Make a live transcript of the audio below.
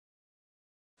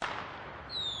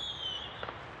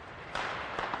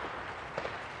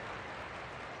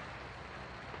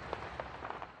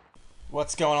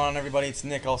What's going on, everybody? It's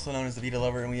Nick, also known as the Vita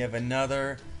Lover, and we have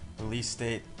another release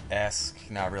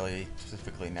date-esque, not really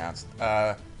specifically announced,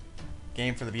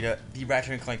 game for the Vita, the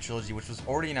Ratchet and Clank trilogy, which was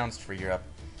already announced for Europe,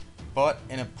 but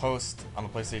in a post on the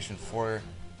PlayStation 4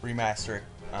 remaster,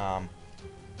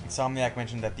 Insomniac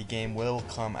mentioned that the game will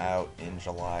come out in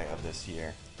July of this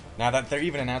year. Now that they're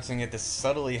even announcing it, this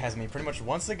subtly has me pretty much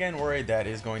once again worried that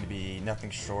it is going to be nothing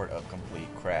short of complete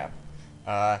crap.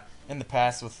 In the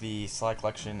past, with the Sly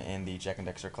collection and the Jack and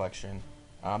Dexter collection,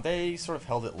 they sort of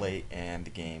held it late and the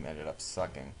game ended up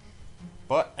sucking.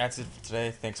 But that's it for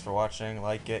today. Thanks for watching.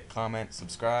 Like it, comment,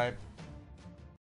 subscribe.